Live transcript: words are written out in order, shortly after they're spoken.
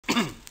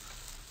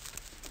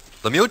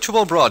The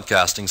Mutual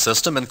Broadcasting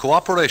System, in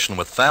cooperation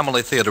with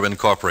Family Theater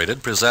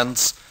Incorporated,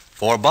 presents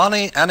For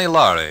Bonnie Annie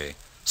Laurie,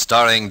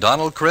 starring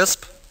Donald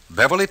Crisp,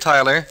 Beverly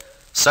Tyler,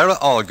 Sarah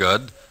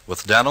Allgood,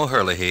 with Dan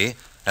O'Herlihy,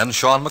 and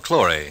Sean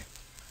McClory.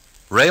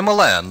 Ray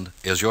Milland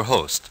is your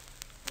host.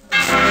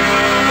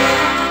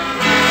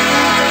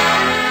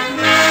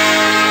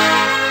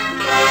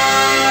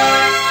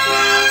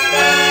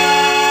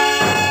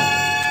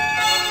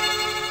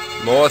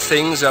 More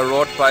things are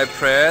wrought by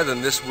prayer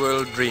than this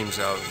world dreams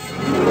of.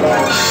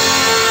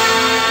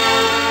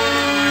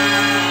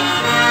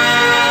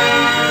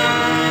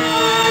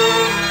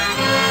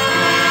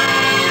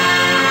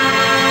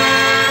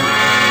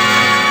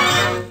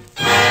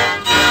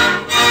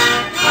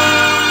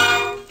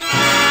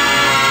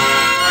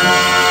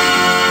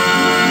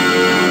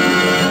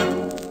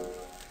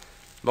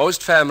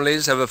 Most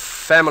families have a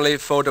family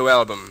photo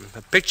album,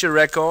 a picture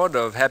record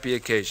of happy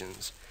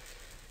occasions.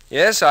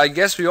 Yes, I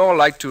guess we all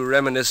like to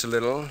reminisce a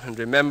little and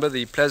remember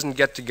the pleasant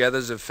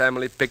get-togethers of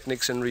family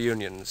picnics and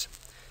reunions.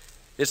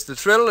 It's the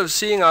thrill of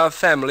seeing our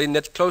family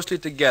knit closely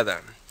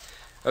together,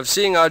 of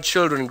seeing our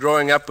children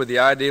growing up with the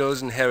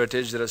ideals and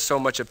heritage that are so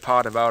much a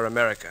part of our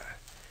America.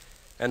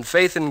 And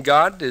faith in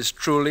God is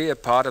truly a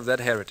part of that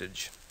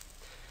heritage.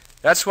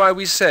 That's why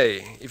we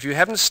say, if you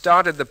haven't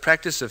started the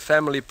practice of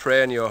family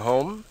prayer in your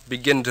home,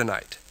 begin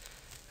tonight.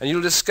 And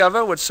you'll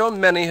discover what so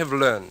many have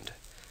learned.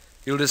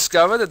 You'll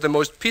discover that the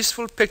most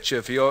peaceful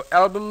picture for your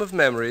album of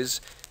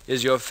memories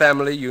is your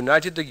family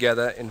united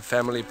together in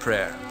family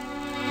prayer.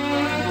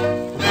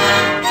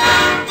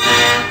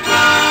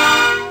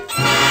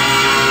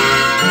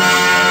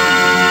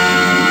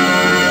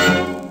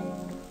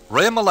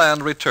 Ray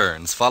Milland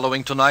returns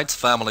following tonight's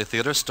Family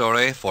Theater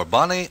story For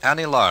Bonnie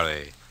Annie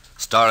Laurie,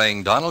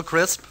 starring Donald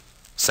Crisp,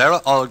 Sarah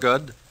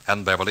Allgood,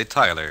 and Beverly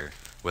Tyler,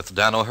 with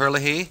Dan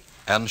O'Herlihy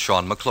and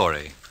Sean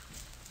McClory.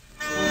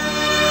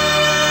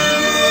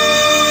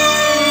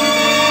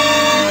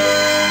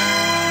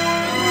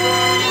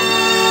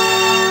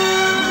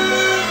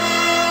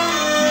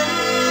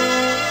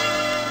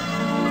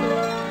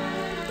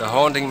 The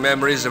haunting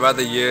memories of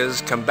other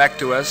years come back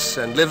to us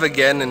and live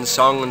again in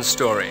song and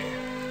story.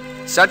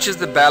 Such is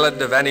the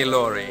ballad of Annie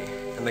Laurie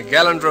and the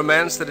gallant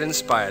romance that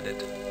inspired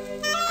it.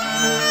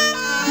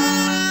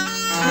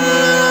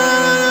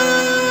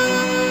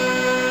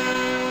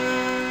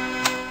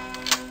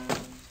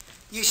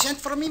 You sent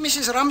for me,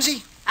 Mrs.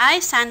 Ramsey? Aye,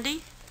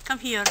 Sandy. Come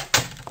here.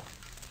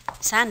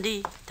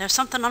 Sandy, there's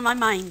something on my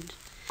mind.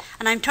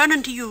 And I'm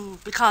turning to you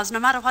because no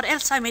matter what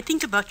else I may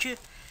think about you,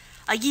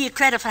 I give you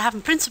credit for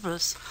having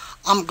principles.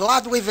 I'm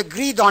glad we've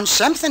agreed on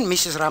something,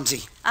 Mrs.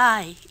 Ramsey.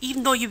 Aye,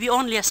 even though you be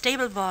only a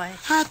stable boy.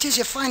 It is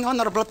a fine,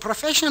 honourable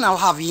profession I'll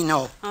have, you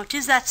know. Oh,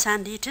 'tis that,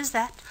 Sandy, 'tis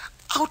that.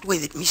 Out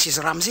with it,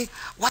 Mrs. Ramsey.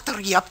 What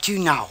are you up to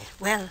now?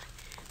 Well,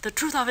 the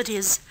truth of it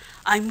is,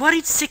 I'm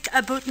worried sick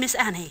about Miss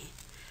Annie.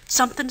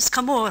 Something's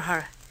come over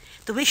her.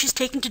 The way she's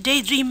taken to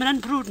daydreaming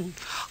and brooding.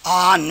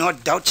 No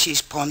doubt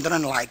she's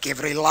pondering like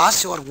every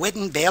lass o'er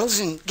wedding bells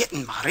and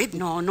getting married.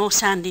 No,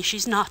 Sandy,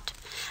 she's not.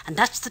 And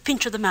that's the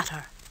pinch of the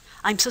matter.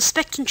 I'm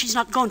suspecting she's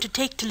not going to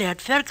take to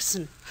Laird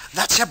Ferguson.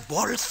 That's a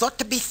bold thought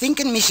to be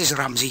thinking, Mrs.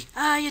 Ramsey.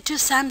 Aye, it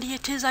is, Sandy,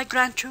 it is, I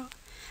grant you.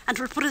 And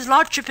 'twill put his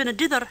lordship in a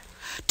dither.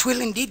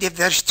 'Twill indeed if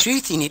there's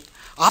truth in it,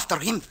 after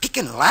him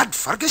picking Laird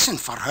Ferguson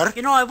for her.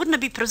 You know, I wouldn't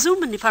be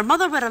presuming if her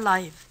mother were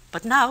alive.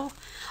 But now,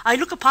 I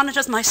look upon it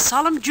as my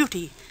solemn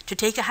duty to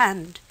take a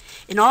hand.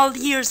 In all the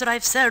years that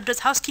I've served as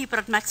housekeeper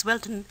at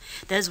Maxwelton,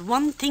 there's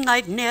one thing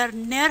I've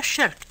ne'er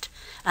shirked,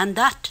 and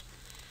that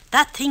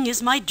thing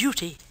is my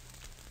duty.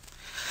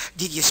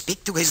 Did you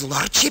speak to his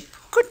lordship?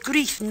 Good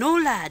grief, no,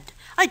 lad.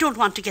 I don't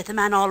want to get the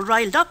man all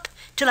riled up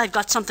till I've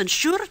got something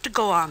sure to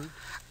go on.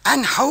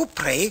 And how,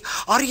 pray,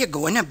 are you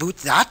going about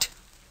that?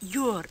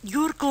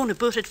 You're going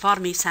about it for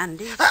me,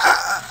 Sandy.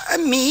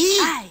 Me?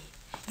 Aye.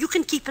 You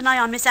can keep an eye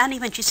on Miss Annie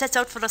when she sets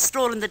out for a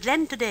stroll in the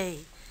glen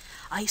today.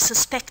 I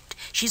suspect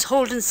she's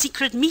holding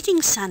secret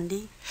meetings,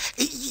 Sandy.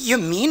 You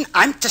mean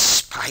I'm to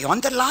spy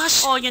on the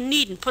lass? Oh, you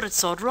needn't put it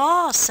so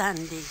raw,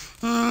 Sandy.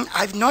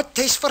 I've no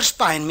taste for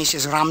spying,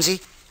 Mrs.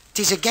 Ramsey.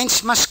 'Tis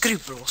against my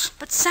scruples.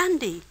 But,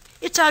 Sandy,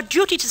 it's our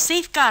duty to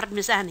safeguard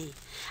Miss Annie.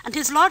 And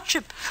his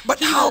lordship... But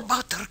how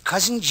about her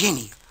cousin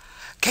Jenny?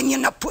 Can you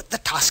not put the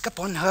task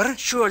upon her?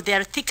 Sure,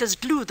 they're thick as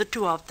glue, the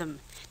two of them.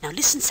 Now,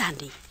 listen,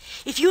 Sandy.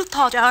 If you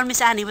thought our Miss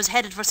Annie was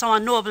headed for some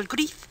unknowable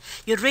grief,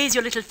 you'd raise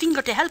your little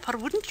finger to help her,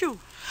 wouldn't you?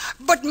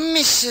 But,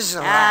 Mrs.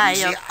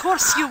 Ramsey... Aye, of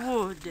course you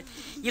would.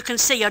 You can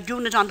say you're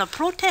doing it under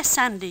protest,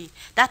 Sandy.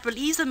 That will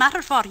ease the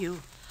matter for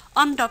you.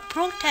 Under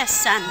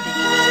protest, Sandy.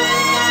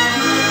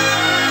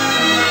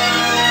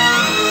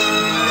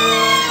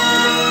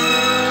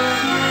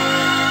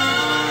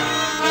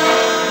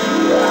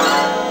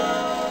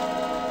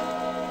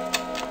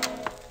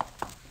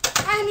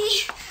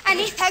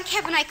 Annie, thank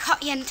heaven I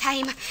caught you in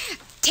time.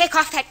 Take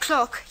off that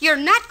cloak. You're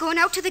not going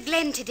out to the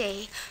glen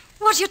today.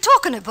 What are you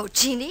talking about,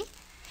 Jeannie?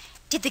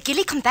 Did the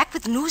gilly come back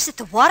with news that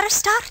the water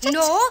started?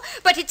 No,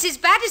 but it's as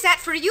bad as that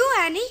for you,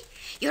 Annie.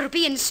 You're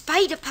being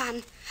spied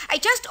upon. I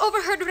just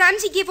overheard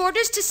Ramsay give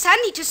orders to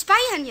Sandy to spy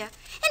on you.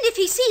 And if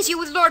he sees you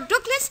with Lord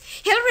Douglas,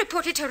 he'll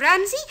report it to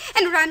Ramsay,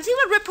 and Ramsay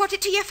will report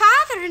it to your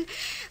father, and,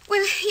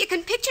 well, you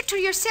can picture to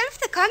yourself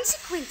the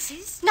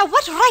consequences. Now,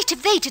 what right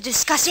have they to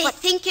discuss They what...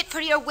 think it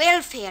for your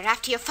welfare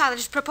after your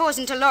father's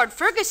proposing to Lord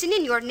Ferguson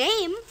in your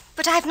name.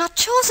 But I've not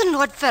chosen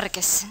Lord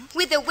Ferguson.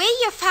 With the way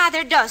your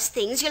father does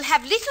things, you'll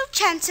have little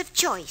chance of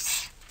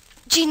choice.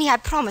 Jeannie, I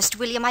promised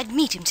William I'd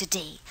meet him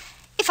today.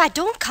 If I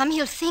don't come,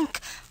 he'll think...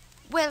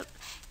 Well,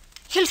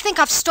 he'll think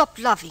I've stopped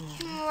loving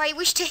him. Oh, I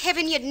wish to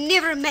heaven you'd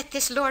never met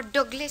this Lord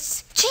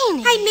Douglas.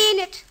 Jeannie! I mean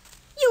it.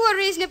 You were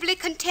reasonably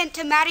content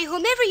to marry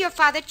whomever your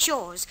father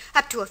chose,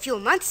 up to a few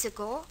months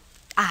ago.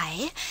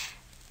 Aye,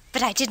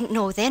 but I didn't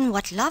know then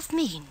what love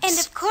means. And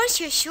of course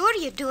you're sure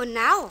you do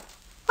now.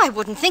 I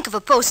wouldn't think of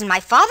opposing my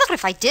father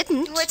if I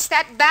didn't. Oh, it's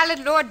that ballad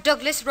Lord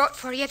Douglas wrote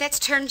for you that's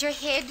turned your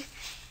head.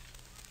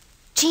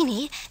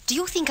 Jeannie, do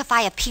you think if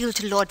I appealed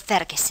to Lord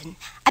Ferguson,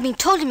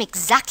 told him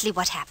exactly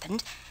what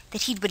happened,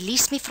 that he'd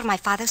release me from my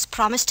father's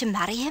promise to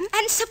marry him?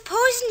 And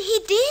supposing he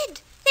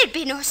did, there'd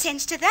be no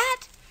sense to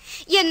that.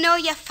 You know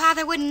your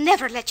father would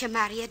never let you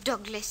marry a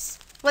Douglas.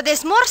 Well,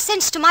 there's more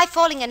sense to my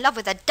falling in love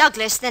with a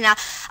Douglas than a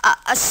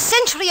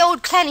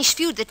century-old clannish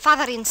feud that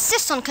father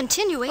insists on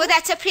continuing. Well,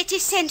 that's a pretty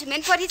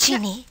sentiment, but it's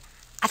Jeannie,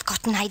 I've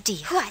got an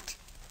idea. What?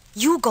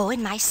 You go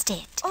in my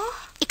stead.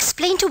 Oh.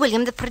 Explain to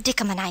William the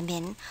predicament I'm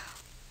in.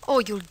 Oh,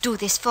 you'll do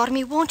this for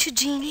me, won't you,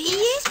 Jeannie?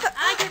 Yes, but...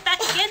 I get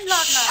back again, Lord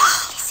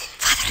Laurie.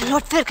 Father and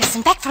Lord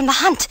Ferguson, back from the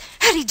hunt.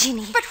 Hurry,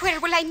 Jeannie. But where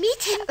will I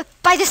meet him?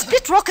 By the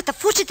split rock at the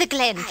foot of the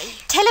glen. Aye.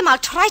 Tell him I'll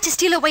try to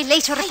steal away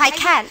later if I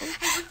can.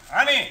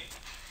 Honey,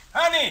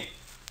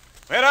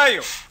 where are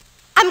you?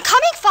 I'm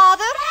coming,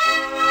 Father.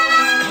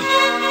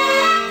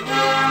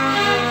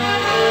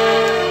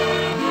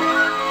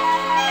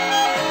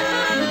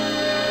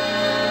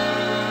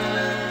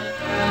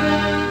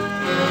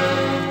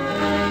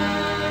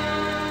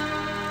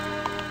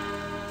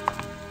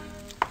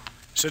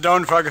 Sit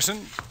down,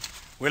 Ferguson.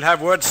 We'll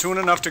have word soon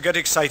enough to get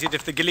excited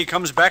if the Gilly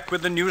comes back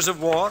with the news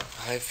of war.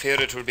 I fear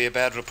it will be a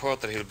bad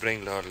report that he'll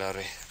bring, Lord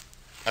Laurie.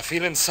 I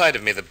feel inside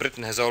of me that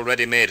Britain has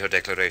already made her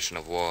declaration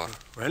of war.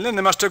 Well, then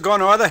they must have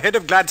gone o'er the head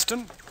of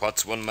Gladstone.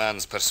 What's one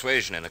man's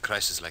persuasion in a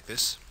crisis like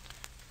this?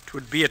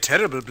 'Twould be a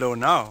terrible blow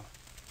now.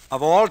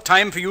 Of all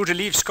time for you to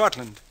leave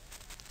Scotland.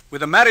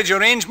 With a marriage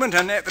arrangement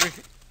and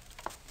everything.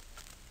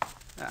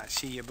 I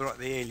see you brought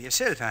the ale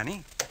yourself,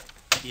 Annie.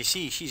 You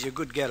see, she's a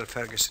good girl,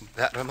 Ferguson.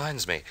 That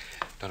reminds me.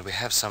 Don't we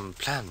have some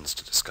plans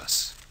to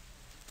discuss?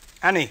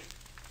 Annie,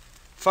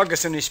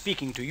 Ferguson is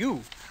speaking to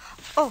you.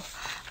 Oh,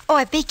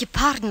 I beg your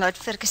pardon, Lord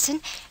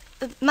Ferguson.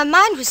 My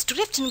mind was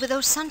drifting with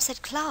those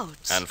sunset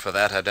clouds. And for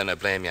that I don't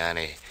blame you,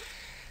 Annie.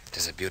 It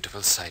is a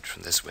beautiful sight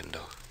from this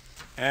window.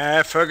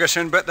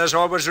 Ferguson, but there's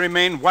always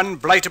remained one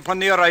blight upon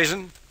the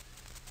horizon.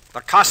 The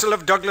castle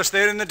of Douglas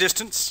there in the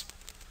distance.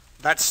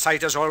 That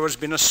sight has always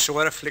been a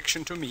sore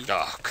affliction to me.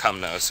 Oh,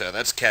 come now, sir.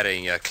 That's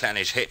carrying your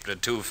clannish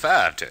hatred too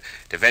far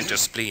to vent your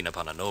spleen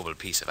upon a noble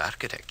piece of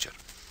architecture.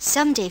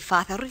 Someday,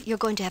 Father, you're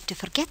going to have to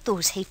forget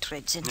those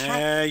hatreds and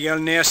try... You'll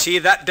ne'er see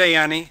that day,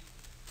 Annie.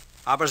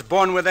 I was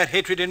born with that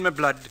hatred in my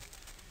blood.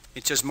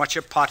 It's as much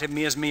a part of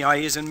me as me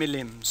eyes and me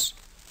limbs.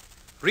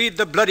 Read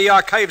the bloody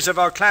archives of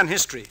our clan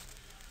history,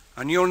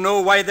 and you'll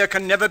know why there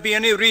can never be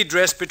any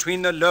redress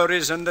between the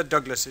Lauries and the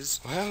Douglases.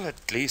 Well,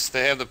 at least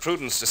they have the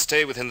prudence to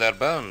stay within their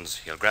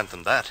bounds. You'll grant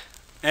them that.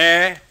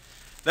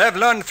 They've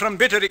learned from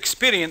bitter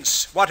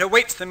experience what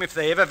awaits them if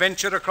they ever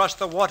venture across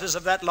the waters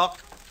of that loch.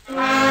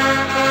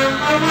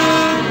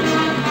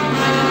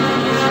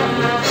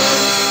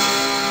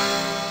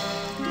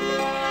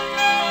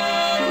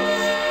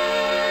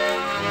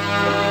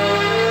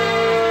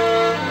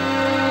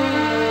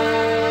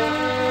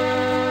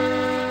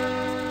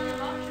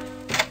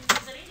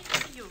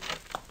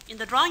 In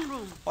the drawing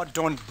room. Oh,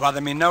 don't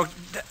bother me now.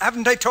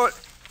 Haven't I told...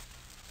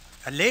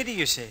 A lady,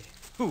 you say?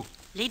 Who?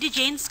 Lady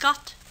Jane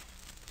Scott.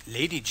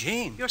 Lady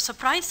Jane? You're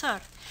surprised,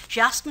 sir. She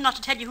asked me not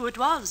to tell you who it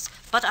was,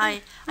 but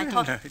I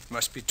thought... No, it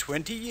must be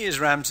 20 years,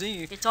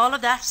 Ramsay. It's all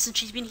of that since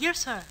she's been here,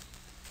 sir.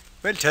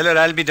 Well, tell her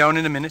I'll be down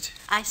in a minute.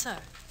 Aye, sir.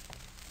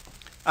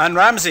 And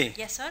Ramsay.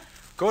 Yes, sir?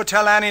 Go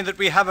tell Annie that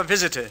we have a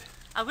visitor.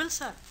 I will,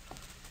 sir.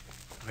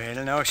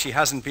 Well, now, she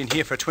hasn't been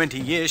here for 20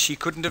 years. She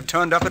couldn't have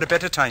turned up at a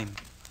better time.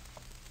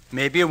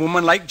 Maybe a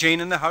woman like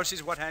Jane in the house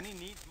is what Annie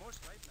needs most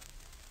right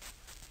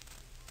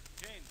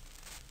now.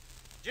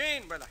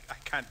 Jane, well, I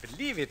can't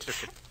believe it.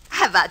 Look at...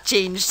 Have I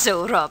changed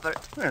so, Robert?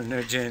 Well,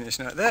 no, Jane, it's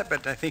not that,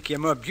 but I think you're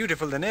more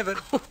beautiful than ever.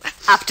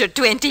 After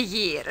 20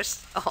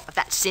 years. Oh,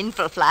 that's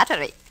sinful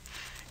flattery.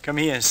 Come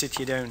here and sit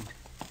you down.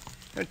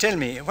 Now, tell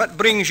me, what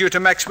brings you to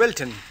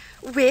Maxwelton?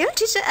 Well,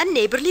 'tis a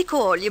neighbourly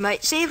call, you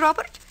might say,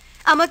 Robert.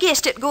 I'm a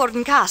guest at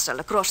Gordon Castle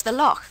across the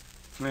loch.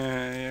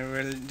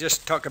 Well,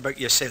 just talk about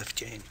yourself,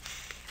 Jane.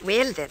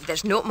 Well,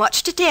 there's not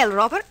much to tell,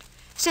 Robert.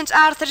 Since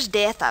Arthur's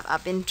death,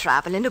 I've been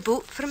travelling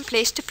about from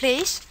place to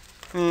place.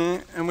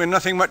 And we've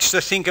nothing much to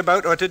think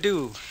about or to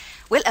do.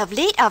 Well, of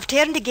late, I've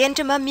turned again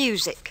to my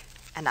music.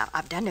 And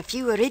I've done a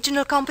few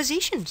original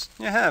compositions.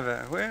 You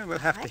have? Well, we'll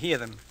have to hear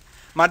them.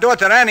 My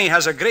daughter Annie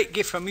has a great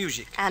gift for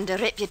music. And a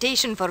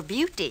reputation for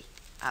beauty.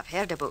 I've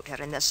heard about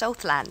her in the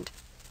Southland.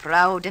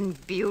 Proud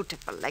and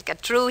beautiful, like a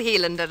true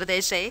Highlander,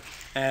 they say.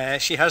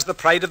 She has the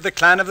pride of the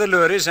clan of the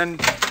Lauries,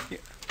 and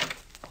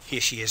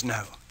here she is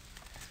now.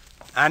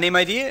 Annie,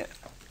 my dear,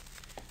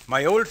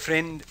 my old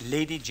friend,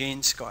 Lady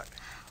Jane Scott.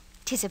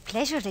 'Tis a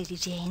pleasure, Lady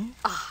Jane.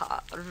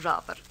 Ah,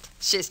 Robert,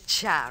 she's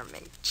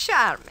charming,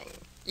 charming.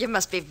 You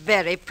must be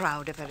very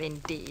proud of her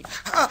indeed.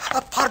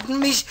 Pardon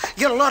me,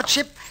 your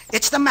lordship.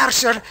 It's the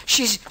mercer.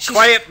 She's...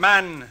 Quiet,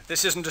 man.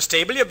 This isn't a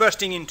stable you're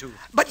bursting into.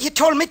 But you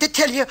told me to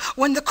tell you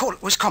when the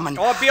colt was coming.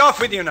 Oh, be off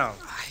with you now.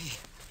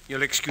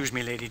 You'll excuse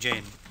me, Lady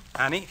Jane.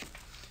 Annie,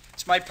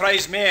 it's my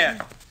prize mare.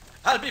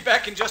 I'll be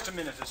back in just a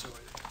minute or so.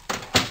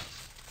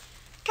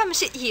 Come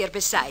sit here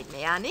beside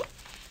me, Annie.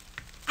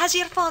 Has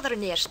your father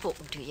ne'er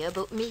spoken to you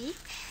about me?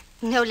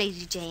 No,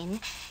 Lady Jane.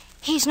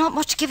 He's not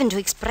much given to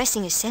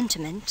expressing his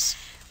sentiments.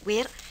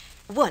 Well,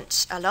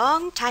 once, a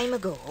long time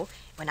ago,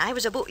 when I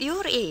was about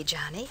your age,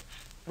 Annie,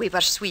 we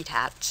were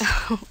sweethearts.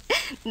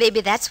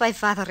 Maybe that's why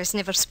Father has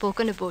never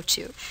spoken about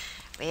you.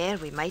 Well,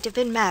 we might have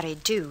been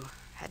married, too,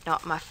 had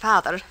not my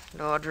father,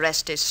 Lord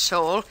rest his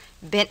soul,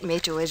 bent me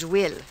to his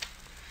will.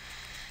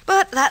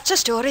 But that's a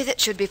story that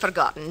should be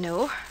forgotten,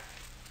 no?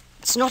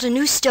 It's not a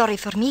new story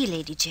for me,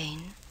 Lady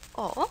Jane.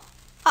 Oh?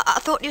 I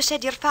thought you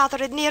said your father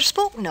had ne'er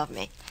spoken of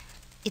me.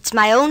 It's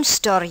my own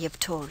story you've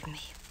told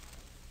me.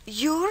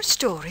 Your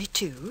story,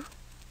 too?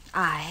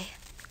 Aye.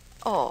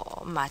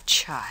 Oh, my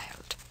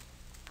child.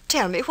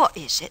 Tell me, what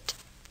is it?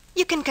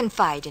 You can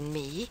confide in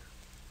me.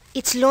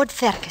 It's Lord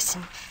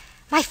Ferguson.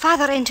 My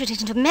father entered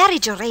into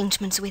marriage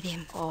arrangements with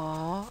him.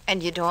 Oh,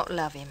 and you don't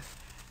love him?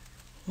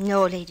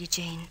 No, Lady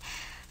Jane.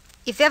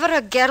 If ever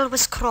a girl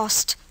was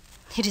crossed,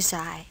 it is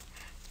I.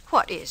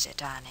 What is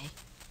it, Annie?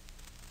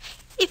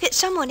 If it's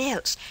someone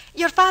else,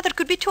 your father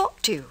could be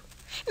talked to.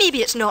 Maybe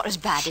it's not as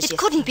bad as It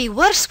couldn't be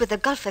worse with the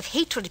gulf of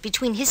hatred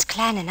between his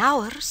clan and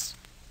ours.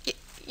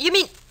 You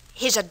mean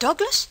he's a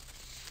Douglas?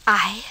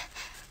 Aye.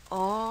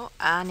 Oh,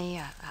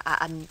 Annie,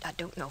 I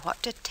don't know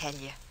what to tell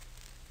you.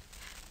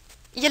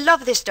 You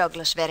love this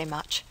Douglas very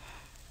much.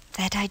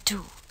 That I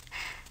do.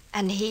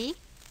 And he?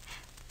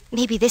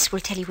 Maybe this will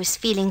tell you his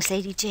feelings,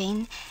 Lady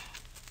Jane.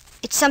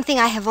 It's something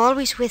I have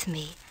always with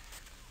me.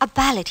 A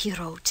ballad he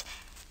wrote.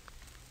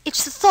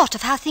 It's the thought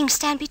of how things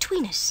stand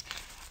between us.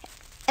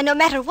 And no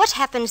matter what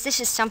happens, this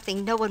is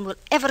something no one will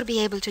ever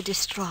be able to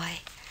destroy.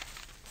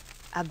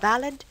 A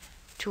ballad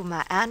to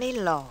my Annie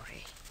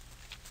Laurie.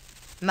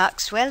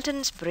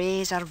 Maxwelton's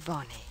braes are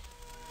bonny,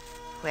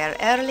 where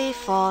early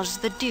falls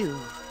the dew,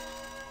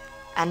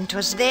 and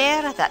 'twas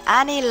there that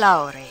Annie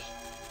Laurie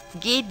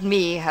gied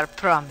me her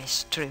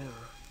promise true.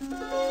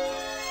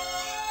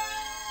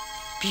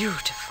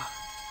 Beautiful.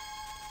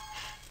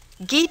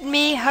 Gied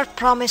me her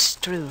promise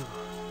true,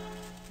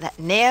 that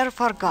ne'er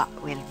forgot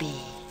will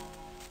be.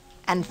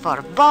 And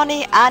for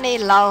bonny Annie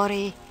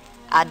Laurie,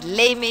 I'd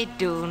lay me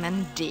doon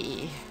and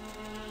dee.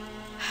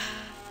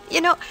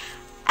 You know,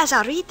 as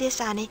I read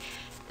this, Annie,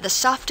 the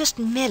softest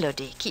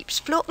melody keeps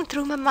floating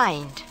through my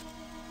mind.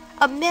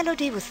 A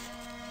melody with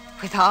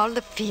all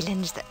the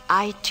feelings that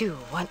I, too,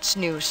 once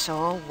knew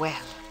so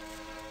well.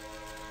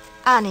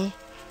 Annie,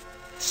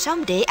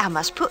 someday I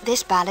must put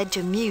this ballad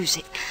to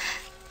music.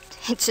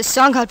 It's a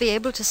song I'll be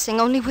able to sing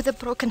only with a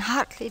broken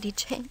heart, Lady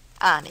Jane.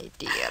 Annie,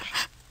 dear,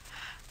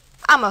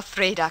 I'm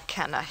afraid I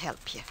cannot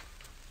help you.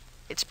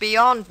 It's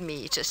beyond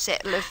me to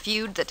settle a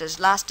feud that has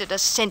lasted a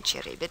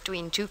century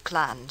between two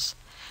clans.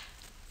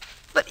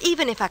 But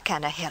even if I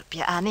cannot help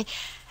you, Annie,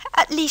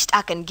 at least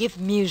I can give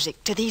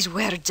music to these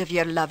words of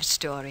your love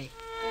story.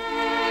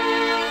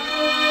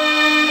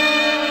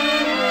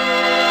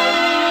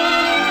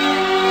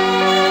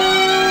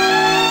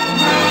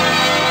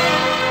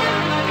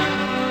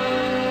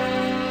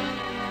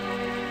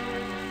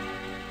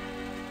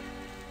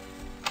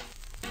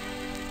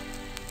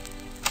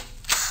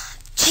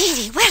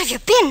 Jeannie, where have you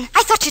been?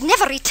 I thought you'd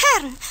never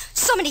return.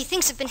 So many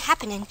things have been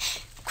happening.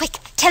 Quick,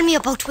 tell me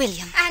about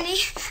William. Annie,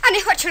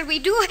 what shall we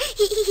do?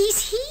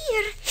 He's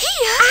here.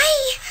 Here?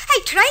 I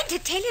tried to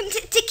tell him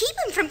to keep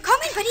him from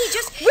coming, but he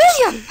just...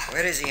 William!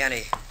 Where is he,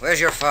 Annie? Where's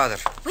your father?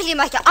 William,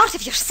 are you out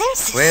of your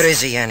senses? Where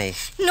is he, Annie?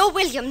 No,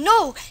 William,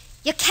 no.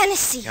 You can't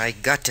see. I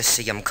got to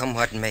see him, come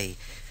what may.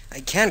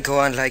 I can't go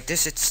on like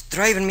this. It's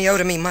driving me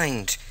out of me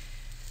mind.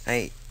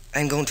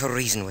 I'm going to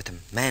reason with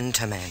him, man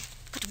to man.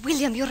 But,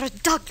 William, you're a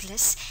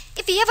Douglas.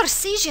 If he ever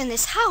sees you in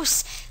this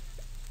house,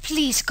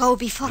 please go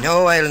before...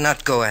 No, I'll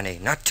not go, Annie.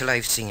 Not till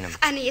I've seen him.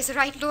 Annie is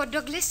right, Lord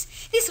Douglas.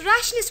 This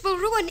rashness will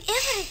ruin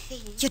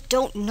everything. You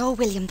don't know,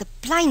 William, the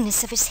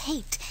blindness of his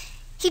hate.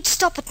 He'd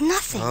stop at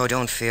nothing. Oh,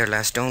 don't fear,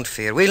 lass, don't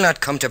fear. We'll not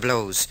come to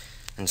blows.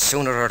 And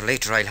sooner or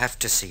later I'll have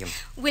to see him.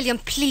 William,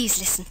 please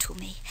listen to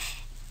me.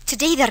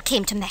 Today there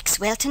came to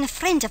Maxwelton a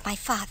friend of my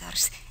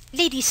father's,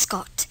 Lady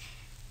Scott.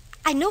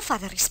 I know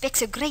Father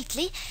respects her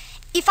greatly.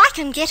 If I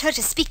can get her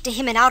to speak to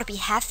him in our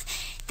behalf,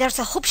 there's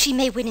a hope she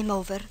may win him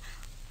over.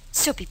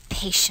 So be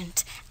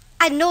patient.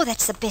 I know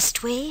that's the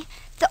best way,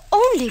 the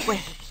only way.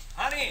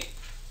 Honey,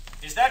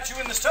 is that you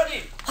in the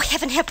study? Oh,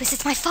 heaven help us,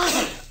 it's my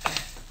father.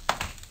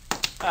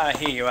 Ah,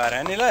 here you are,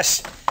 Annie,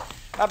 lass.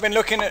 I've been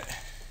looking at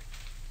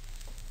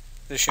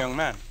this young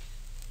man.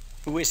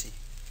 Who is he?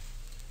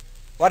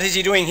 What is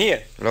he doing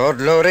here?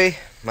 Lord Laurie,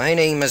 my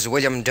name is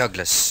William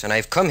Douglas, and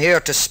I've come here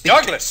to speak...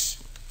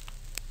 Douglas?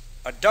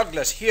 A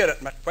Douglas here at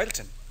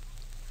Macwelton?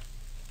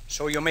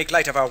 So you make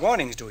light of our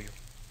warnings, do you?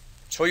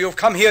 So you've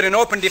come here in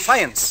open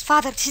defiance?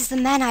 Father, 'tis the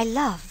man I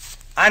love.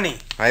 Annie.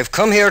 I've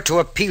come here to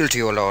appeal to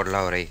you, Lord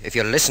Laurie, if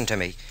you'll listen to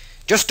me.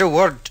 Just a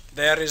word...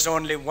 There is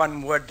only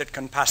one word that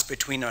can pass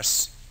between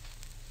us,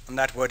 and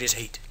that word is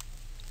hate.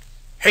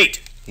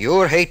 Hate.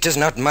 Your hate is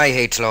not my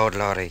hate, Lord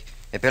Laurie.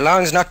 It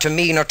belongs not to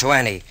me nor to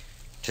Annie.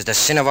 'Tis the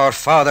sin of our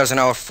fathers and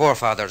our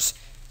forefathers,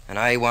 and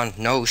I want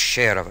no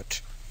share of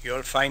it.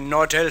 You'll find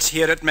naught else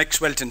here at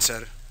Maxwelton,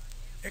 sir,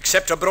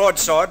 except a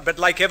broadsword, but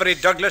like every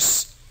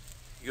Douglas,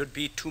 you'd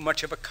be too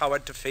much of a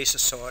coward to face a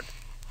sword.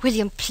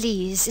 William,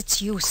 please,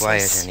 it's useless.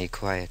 Quiet, Annie,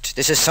 quiet.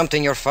 This is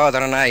something your father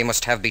and I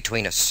must have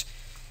between us.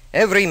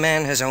 Every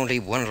man has only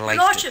one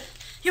life.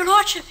 Your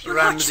Lordship,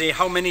 Ramsay,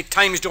 how many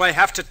times do I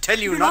have to tell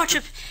you Your not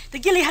Lordship, the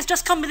Gilly has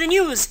just come with the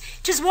news.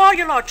 'Tis war,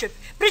 Your Lordship.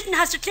 Britain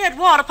has declared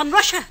war upon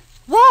Russia.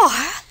 War?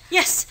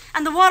 Yes,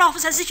 and the War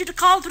Office has issued a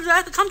call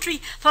throughout the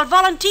country for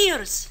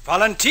volunteers.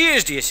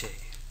 Volunteers, do you say?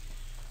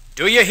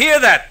 Do you hear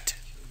that,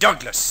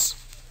 Douglas?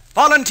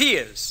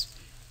 Volunteers.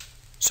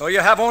 So you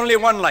have only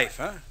one life,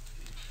 huh?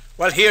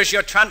 Well, here's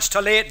your chance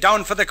to lay it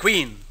down for the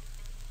Queen.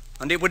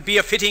 And it would be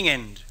a fitting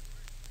end.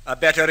 A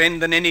better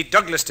end than any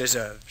Douglas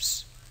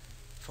deserves.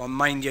 For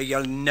mind you,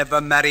 you'll never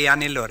marry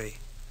Annie Laurie.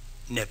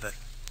 Never.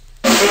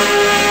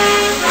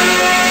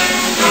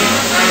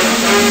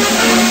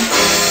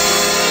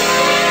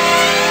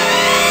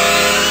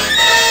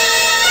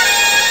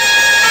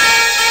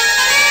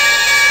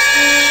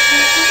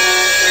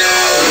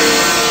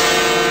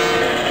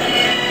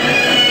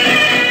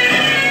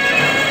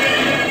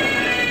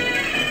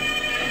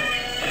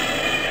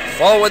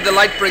 Forward the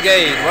Light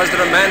Brigade. Was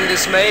there a man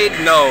dismayed?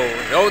 No.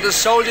 No, the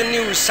soldier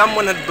knew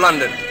someone had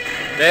blundered.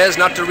 Theirs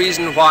not to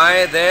reason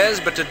why,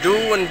 theirs but to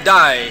do and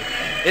die.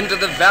 Into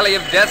the valley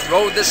of death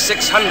rode the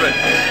 600.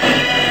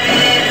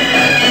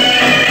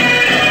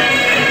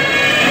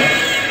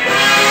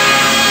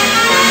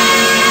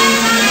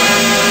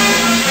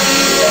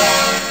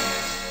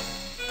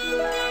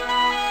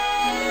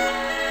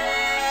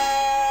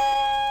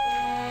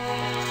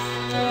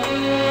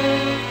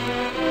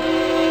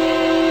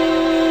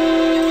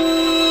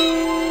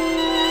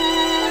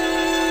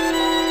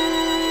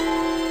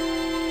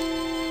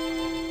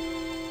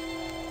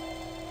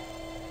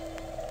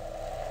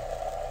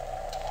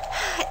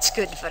 It's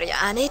good for you,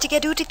 Annie, to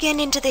get out again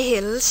into the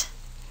hills.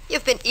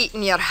 You've been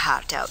eating your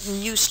heart out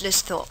in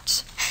useless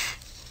thoughts.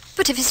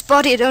 But if his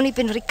body had only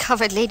been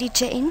recovered, Lady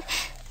Jane,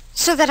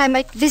 so that I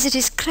might visit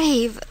his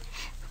grave,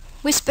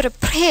 whisper a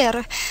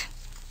prayer,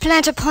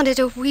 plant upon it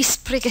a wee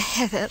sprig of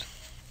heather.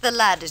 The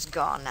lad is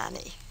gone,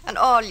 Annie, and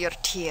all your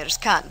tears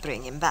can't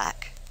bring him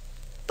back.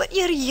 But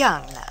you're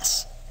young,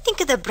 lass. Think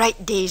of the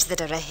bright days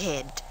that are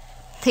ahead.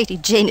 Lady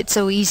Jane, it's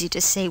so easy to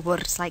say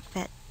words like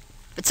that,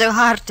 but so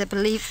hard to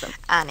believe them.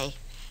 Annie,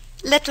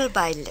 little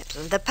by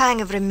little, the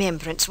pang of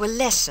remembrance will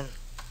lessen,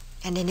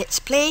 and in its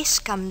place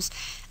comes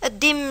a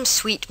dim,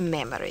 sweet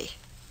memory.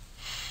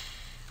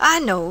 I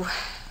know.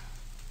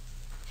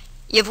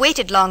 You've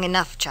waited long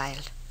enough,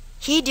 child.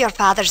 Heed your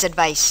father's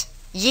advice.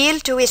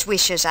 Yield to his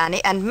wishes,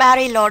 Annie, and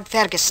marry Lord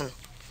Ferguson.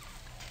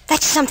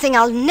 That's something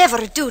I'll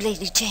never do,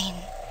 Lady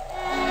Jane.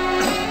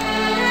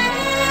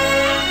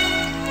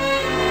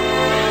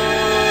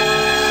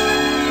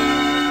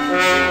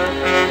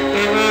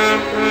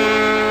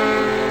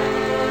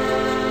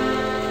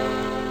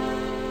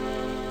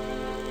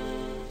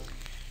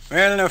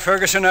 Well, now,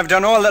 Ferguson, I've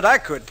done all that I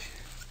could.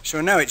 So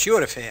now it's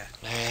your affair.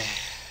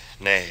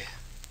 Nay.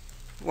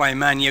 Why,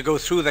 man, you go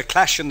through the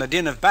clash and the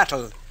din of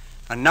battle,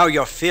 and now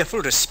you're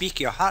fearful to speak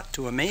your heart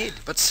to a maid.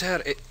 But,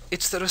 sir,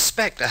 it's the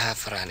respect I have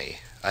for Annie.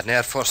 I'd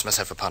ne'er force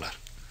myself upon her.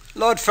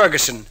 Lord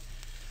Ferguson,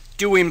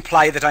 do you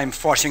imply that I'm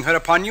forcing her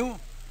upon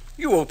you?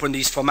 You opened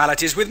these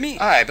formalities with me.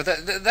 Aye, but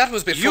that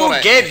was before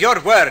You gave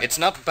your word. It's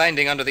not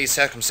binding under these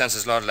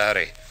circumstances, Lord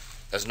Laurie.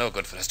 There's no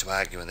good for us to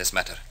argue in this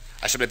matter.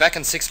 I shall be back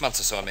in 6 months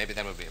or so, maybe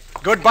then we'll be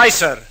able... Goodbye,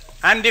 sir.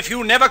 And if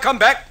you never come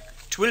back,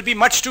 'twill be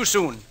much too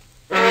soon.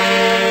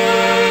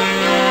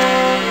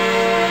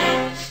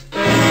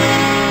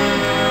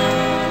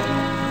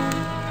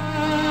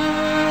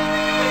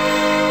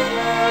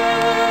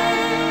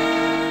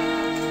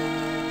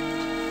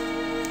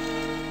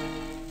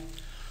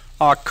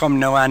 Oh, come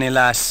now, Annie,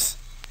 lass.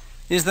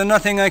 Is there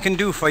nothing I can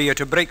do for you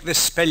to break this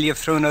spell you've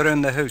thrown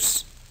around the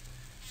house?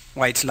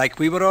 Why, it's like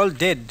we were all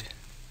dead.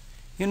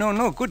 You know,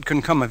 no good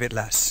can come of it,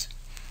 lass.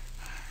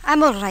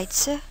 I'm all right,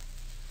 sir.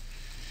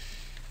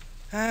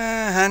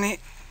 Annie,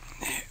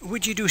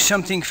 would you do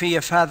something for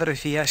your father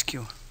if he asked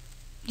you?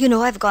 You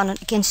know I've gone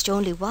against you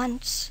only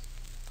once.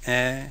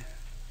 Well,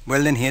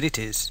 then here it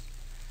is.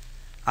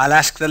 I'll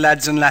ask the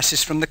lads and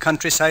lasses from the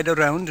countryside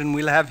around, and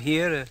we'll have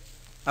here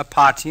a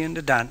party and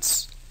a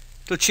dance.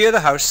 It'll cheer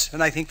the house,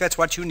 and I think that's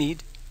what you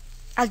need.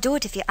 I'll do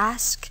it if you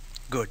ask.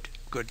 Good.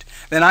 Good.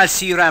 Then I'll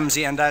see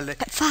Ramsay and I'll...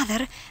 But,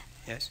 Father...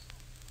 Yes?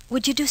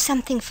 Would you do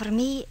something for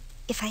me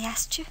if I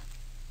asked you?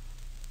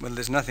 Well,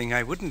 there's nothing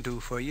I wouldn't do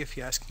for you if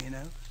you ask me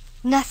now.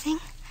 Nothing?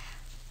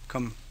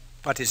 Come,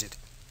 what is it?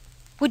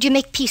 Would you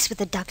make peace with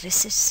the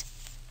Douglases?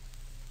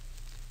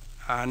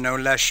 Ah, no,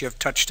 lass, you've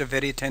touched a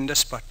very tender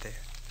spot there.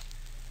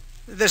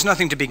 There's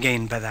nothing to be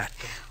gained by that.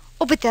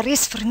 Oh, but there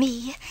is for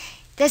me.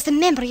 There's the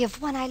memory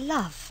of one I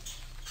love.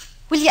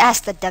 Will you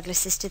ask the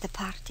Douglases to the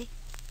party?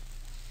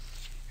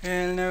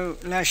 Well, no,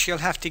 lass, you'll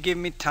have to give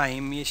me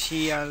time. You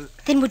see,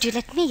 Then would you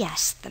let me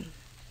ask them?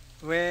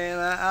 Well,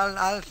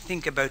 I'll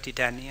think about it,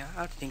 Annie.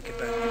 I'll think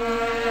about it.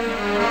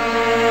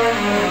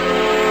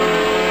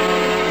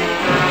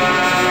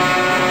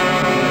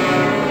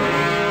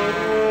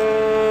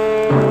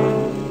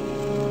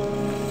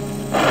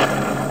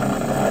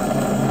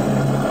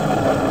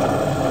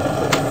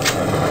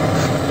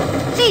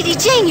 Lady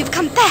Jane, you've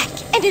come back,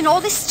 and in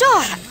all this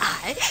storm.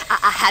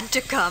 I had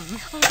to come.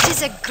 Oh, it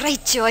is a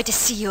great joy to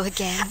see you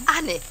again.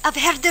 Annie, I've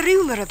heard the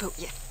rumour about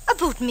you.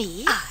 About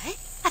me? I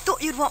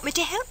thought you'd want me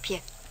to help you.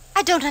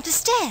 I don't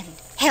understand.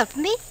 Help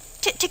me?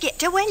 To get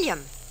to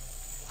William.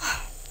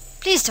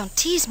 Please don't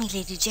tease me,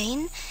 Lady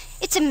Jane.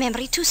 It's a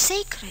memory too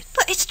sacred.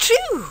 But it's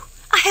true.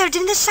 I heard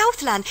in the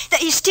Southland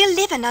that he's still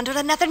living under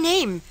another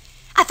name.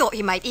 I thought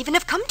he might even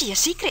have come to you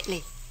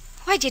secretly.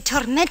 Why do you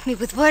torment me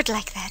with word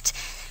like that?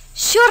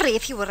 Surely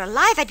if he were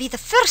alive, I'd be the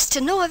first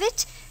to know of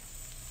it.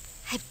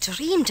 I've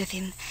dreamed of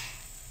him.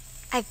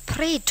 I've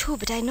prayed too,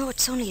 but I know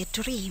it's only a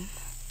dream.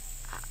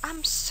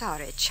 I'm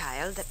sorry,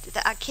 child,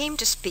 that I came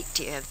to speak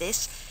to you of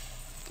this.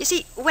 You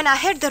see, when I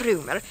heard the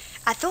rumour,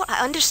 I thought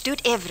I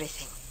understood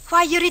everything.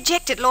 Why you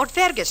rejected Lord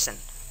Ferguson.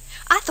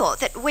 I thought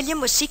that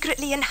William was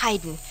secretly in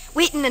hiding,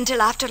 waiting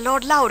until after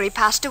Lord Laurie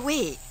passed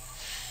away.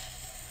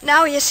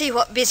 Now you see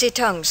what busy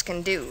tongues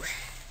can do.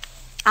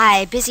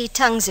 Aye, busy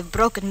tongues have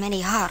broken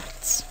many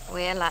hearts.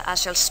 Well, I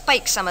shall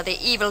spike some of the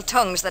evil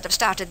tongues that have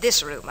started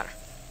this rumour.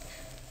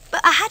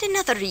 But I had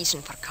another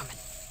reason for coming.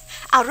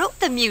 I wrote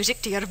the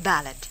music to your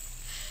ballad.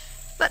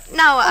 But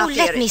now I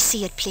fear let me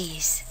see it,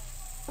 please.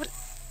 Well,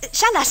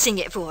 shall I sing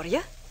it for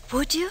you?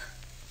 Would you?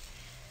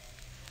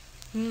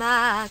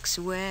 Max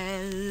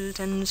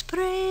Welton's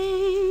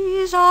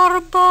praise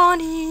are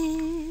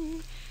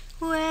bonny,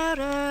 where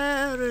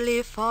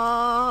early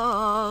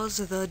falls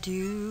the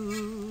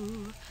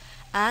dew.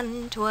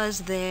 And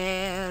 'twas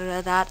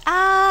there that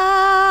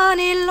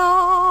Annie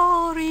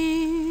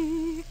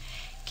Laurie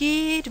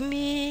gied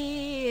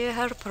me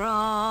her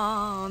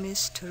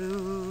promise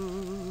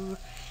true.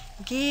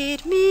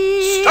 Gied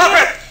me... Stop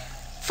it!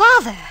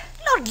 Father!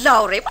 Lord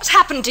Laurie, what's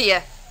happened to you?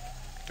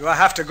 Do I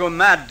have to go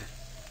mad?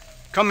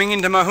 Coming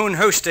into my own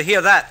house to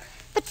hear that?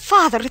 But,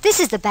 Father, this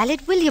is the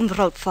ballad William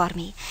wrote for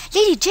me.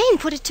 Lady Jane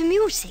put it to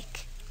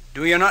music.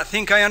 Do you not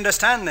think I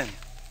understand, then?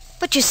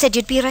 But you said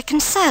you'd be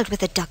reconciled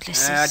with the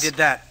Douglases. I did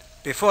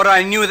that before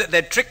I knew that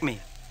they'd tricked me,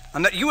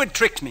 and that you had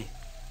tricked me.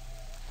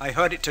 I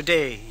heard it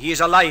today. He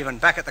is alive and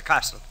back at the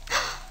castle.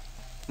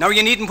 Now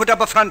you needn't put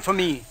up a front for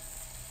me.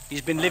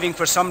 He's been living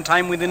for some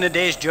time within a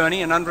day's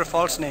journey and under a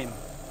false name.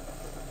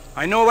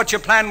 I know what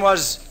your plan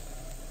was,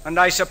 and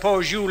I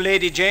suppose you,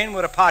 Lady Jane,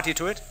 were a party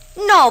to it.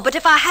 No, but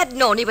if I had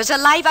known he was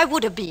alive, I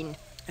would have been.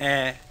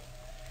 There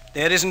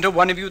isn't a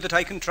one of you that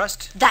I can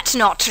trust? That's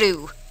not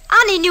true.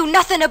 Annie knew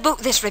nothing about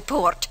this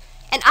report,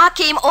 and I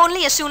came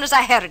only as soon as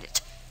I heard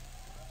it.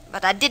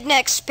 But I didn't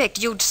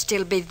expect you'd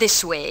still be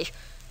this way.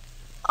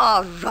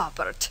 Oh,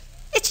 Robert,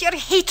 it's your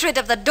hatred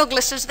of the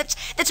Douglases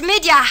that's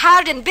made you a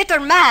hard and bitter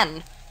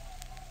man.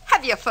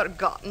 Have you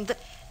forgotten that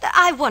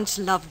I once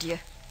loved you?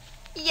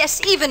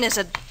 Yes, even as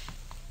a...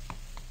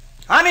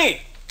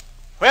 Annie!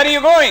 Where are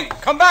you going?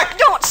 Come back!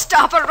 Don't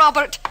stop her,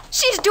 Robert.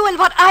 She's doing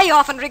what I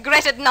often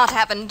regretted not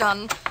having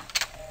done.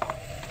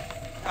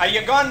 Are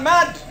you gone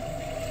mad?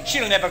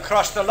 She'll never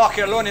cross the loch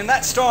alone in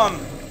that storm.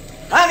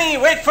 Annie,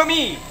 wait for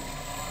me!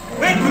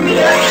 Wait for me,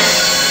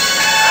 Annie!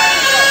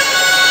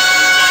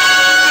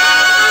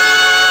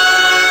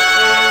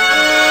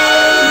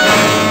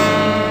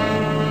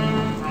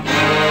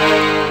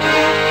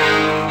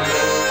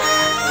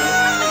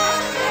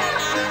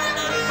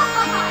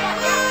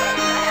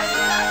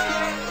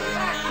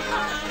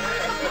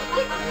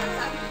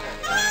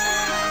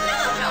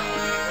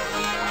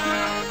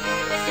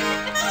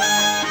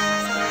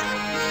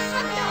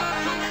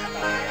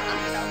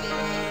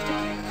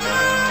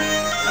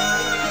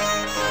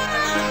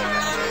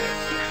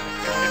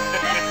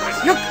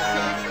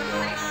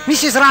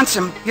 Mrs.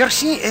 Ransom, you're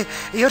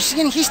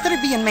seeing history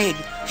being made.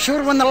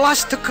 Sure, when the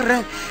lass took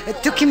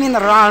him in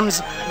her arms,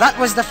 that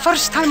was the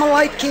first time a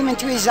light came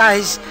into his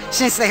eyes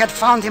since they had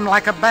found him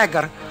like a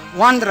beggar,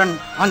 wandering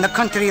on the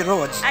country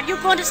roads. And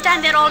you're going to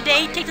stand there all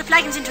day? Take the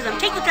flagons into them.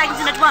 Take the flagons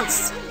in at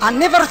once. I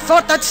never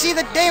thought I'd see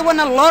the day when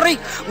a Laurie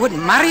would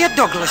marry a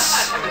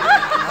Douglas.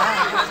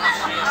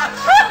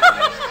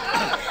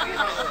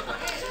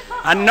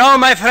 And now,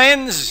 my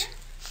friends,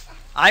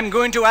 I'm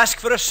going to ask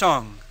for a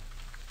song.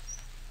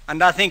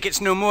 And I think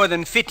it's no more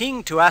than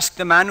fitting to ask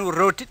the man who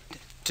wrote it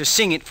to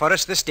sing it for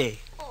us this day.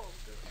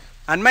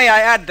 And may I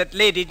add that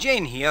Lady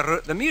Jane here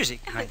wrote the music.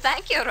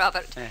 Thank you,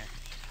 Robert.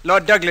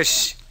 Lord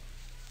Douglas,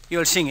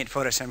 you'll sing it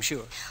for us, I'm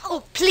sure.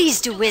 Oh,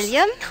 please do,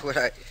 William.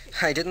 Well,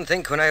 I didn't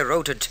think when I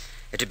wrote it,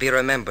 it'd be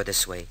remembered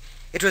this way.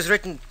 It was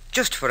written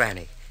just for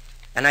Annie.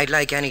 And I'd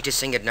like Annie to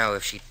sing it now,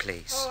 if she'd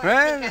please.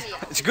 Well,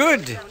 it's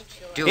good.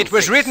 It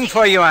was written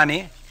for you,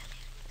 Annie.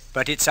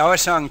 But it's our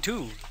song,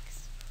 too.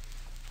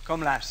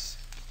 Come, lass,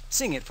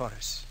 sing it for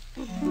us.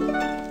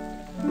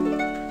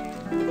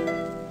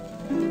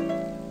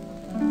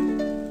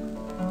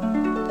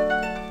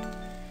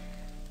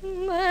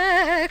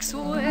 Max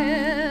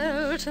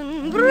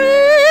Welton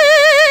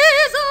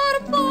breeze or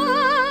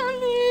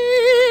bonny,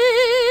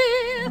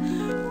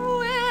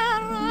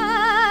 where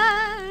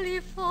early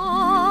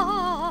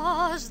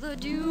falls the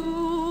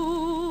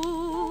dew,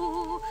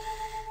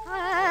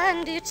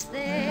 and it's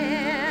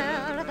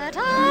there that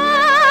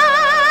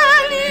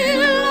Annie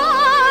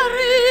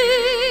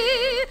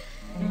Laurie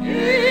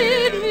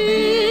did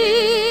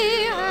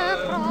me a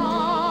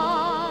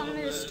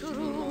promise true.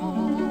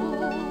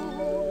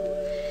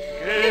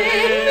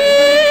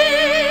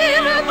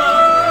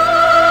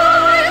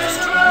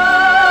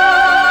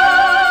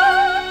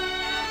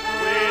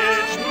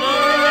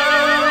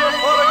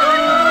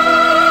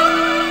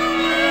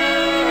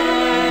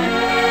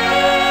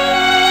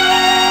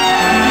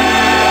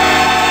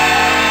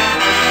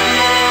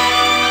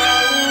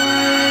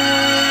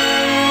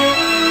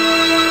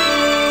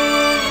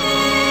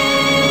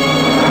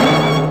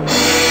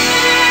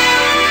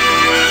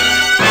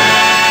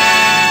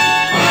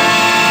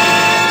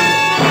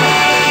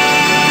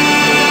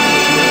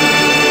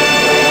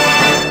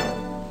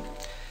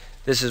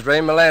 This is Ray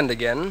Milland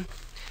again.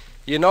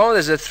 You know,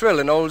 there's a thrill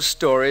in old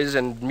stories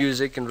and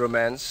music and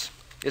romance.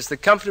 It's the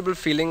comfortable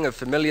feeling of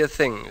familiar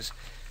things,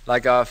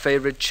 like our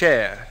favorite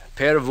chair, a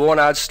pair of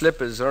worn-out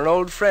slippers, or an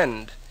old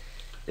friend.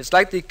 It's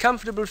like the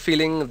comfortable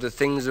feeling of the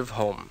things of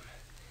home.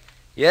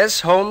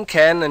 Yes, home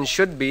can and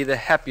should be the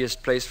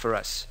happiest place for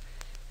us,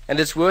 and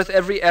it's worth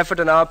every effort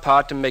on our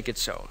part to make it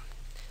so.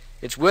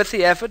 It's worth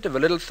the effort of a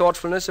little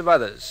thoughtfulness of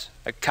others,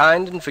 a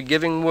kind and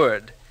forgiving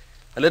word,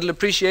 a little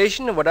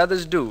appreciation of what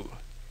others do,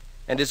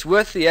 and it's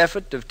worth the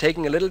effort of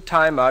taking a little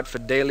time out for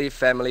daily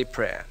family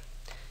prayer.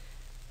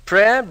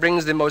 Prayer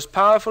brings the most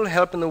powerful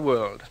help in the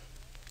world,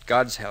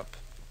 God's help.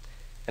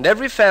 And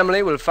every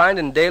family will find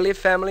in daily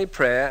family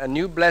prayer a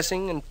new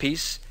blessing and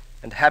peace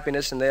and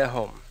happiness in their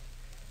home.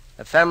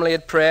 A family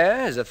at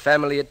prayer is a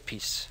family at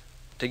peace,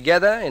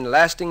 together in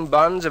lasting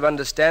bonds of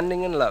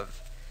understanding and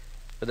love.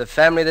 But a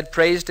family that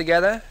prays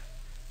together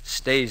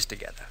stays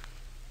together.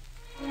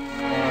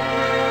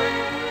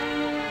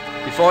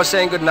 Before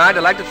saying goodnight,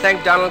 I'd like to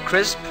thank Donald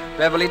Crisp,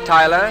 Beverly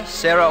Tyler,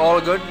 Sarah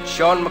Allgood,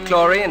 Sean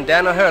McClory, and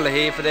Dan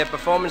O'Herlihy for their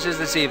performances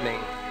this evening.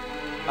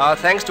 Our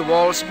thanks to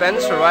Wal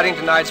Spence for writing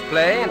tonight's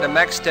play and to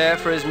Max Stair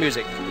for his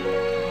music.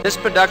 This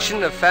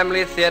production of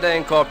Family Theater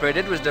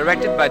Incorporated was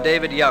directed by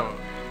David Young.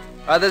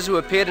 Others who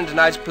appeared in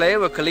tonight's play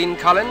were Colleen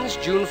Collins,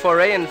 June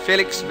Foray, and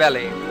Felix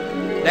Valley.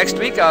 Next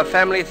week, our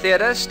Family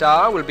Theater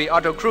star will be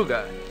Otto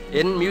Kruger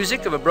in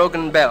Music of a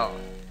Broken Bell.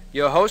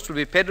 Your host will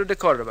be Pedro de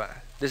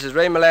Cordova. This is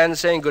Ray Milland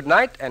saying good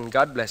night and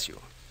God bless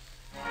you.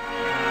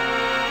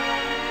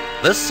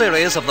 This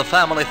series of the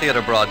Family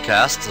Theater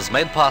broadcasts is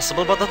made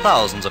possible by the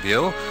thousands of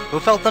you who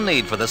felt the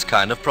need for this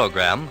kind of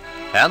program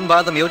and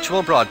by the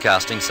Mutual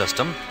Broadcasting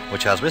System,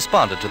 which has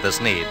responded to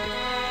this need.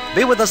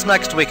 Be with us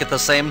next week at the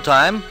same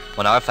time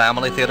when our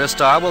Family Theater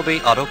star will be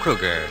Otto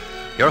Kruger.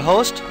 Your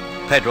host,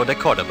 Pedro de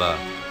Cordova.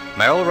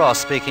 Merrill Ross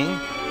speaking.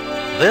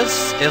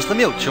 This is the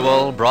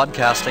Mutual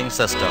Broadcasting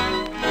System.